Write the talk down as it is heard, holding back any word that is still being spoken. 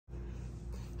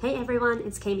Hey everyone,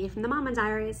 it's Katie from the Mama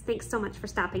Diaries. Thanks so much for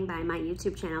stopping by my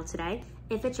YouTube channel today.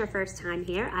 If it's your first time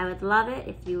here, I would love it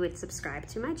if you would subscribe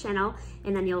to my channel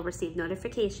and then you'll receive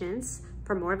notifications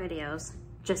for more videos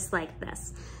just like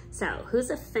this. So, who's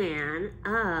a fan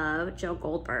of Joe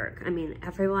Goldberg? I mean,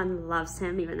 everyone loves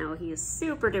him even though he is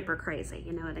super duper crazy,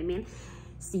 you know what I mean?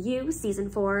 So You, season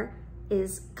 4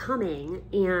 is coming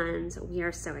and we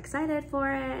are so excited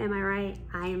for it. Am I right?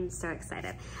 I am so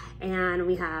excited. And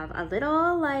we have a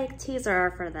little like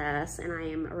teaser for this and I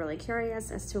am really curious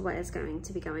as to what is going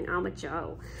to be going on with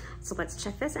Joe. So let's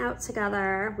check this out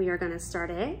together. We are gonna start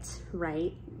it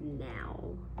right now.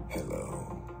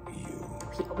 Hello, you.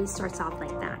 He always starts off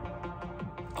like that.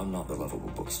 I'm not the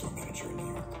lovable bookstore manager in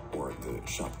New York, or the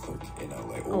shop clerk in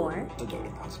LA, or the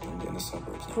doting husband in the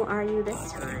suburbs. Who are you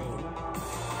this time?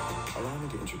 Allow me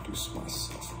to introduce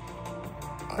myself.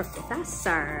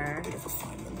 Professor. A bit of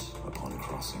refinement upon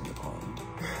crossing the pond,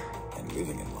 and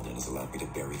living in London has allowed me to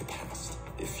bury the past,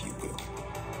 if you will.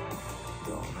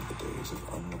 Gone are the days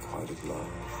of unrequited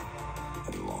love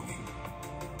and longing.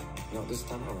 Now, this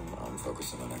time around, I'm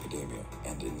focusing on academia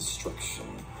and instruction,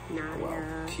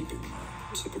 while keeping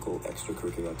my typical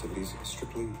extracurricular activities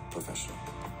strictly professional.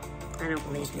 I don't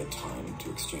believe me time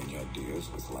to exchange ideas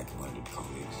with like-minded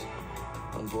colleagues.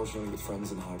 Unfortunately, with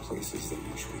friends in high places, there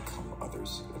usually come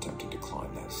others attempting to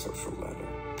climb that social ladder.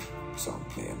 Some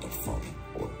may end up falling,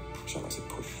 or shall I say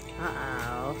pushed,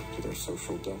 to their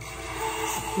social death.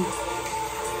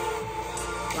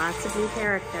 Lots of new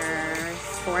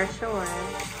characters, for sure.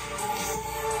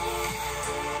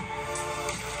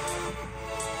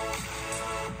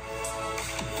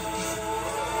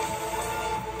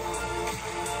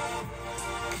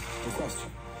 The question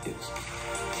is,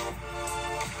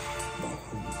 by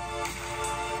whom?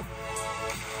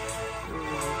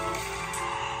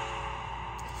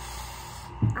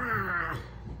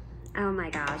 Oh my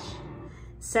gosh.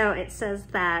 So it says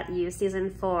that You season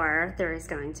 4, there is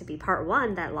going to be part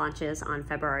 1 that launches on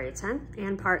February 10th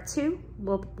and part 2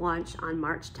 will launch on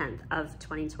March 10th of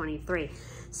 2023.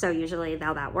 So usually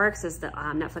how that works is that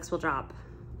Netflix will drop,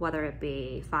 whether it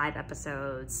be 5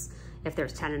 episodes, if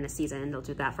there's 10 in a season, they'll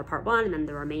do that for part 1 and then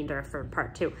the remainder for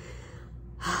part 2.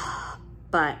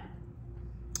 But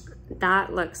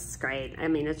that looks great. I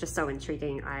mean, it's just so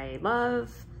intriguing. I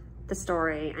love the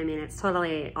story. I mean, it's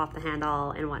totally off the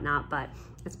handle and whatnot, but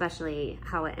especially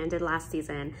how it ended last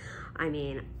season. I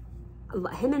mean,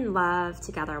 him and Love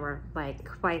together were like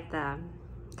quite the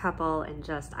couple, and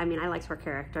just, I mean, I liked her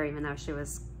character even though she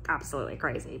was absolutely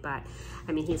crazy, but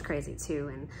I mean, he's crazy too.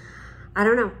 And I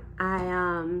don't know.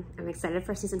 I'm excited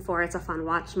for season 4. It's a fun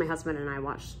watch. My husband and I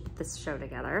watched this show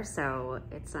together, so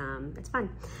it's fun.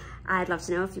 I'd love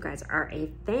to know if you guys are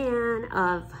a fan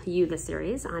of You, the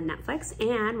series on Netflix,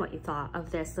 and what you thought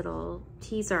of this little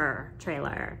teaser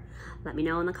trailer. Let me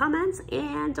know in the comments,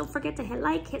 and don't forget to hit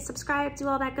like, hit subscribe, do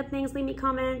all that good things, leave me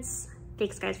comments.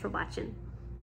 Thanks guys for watching.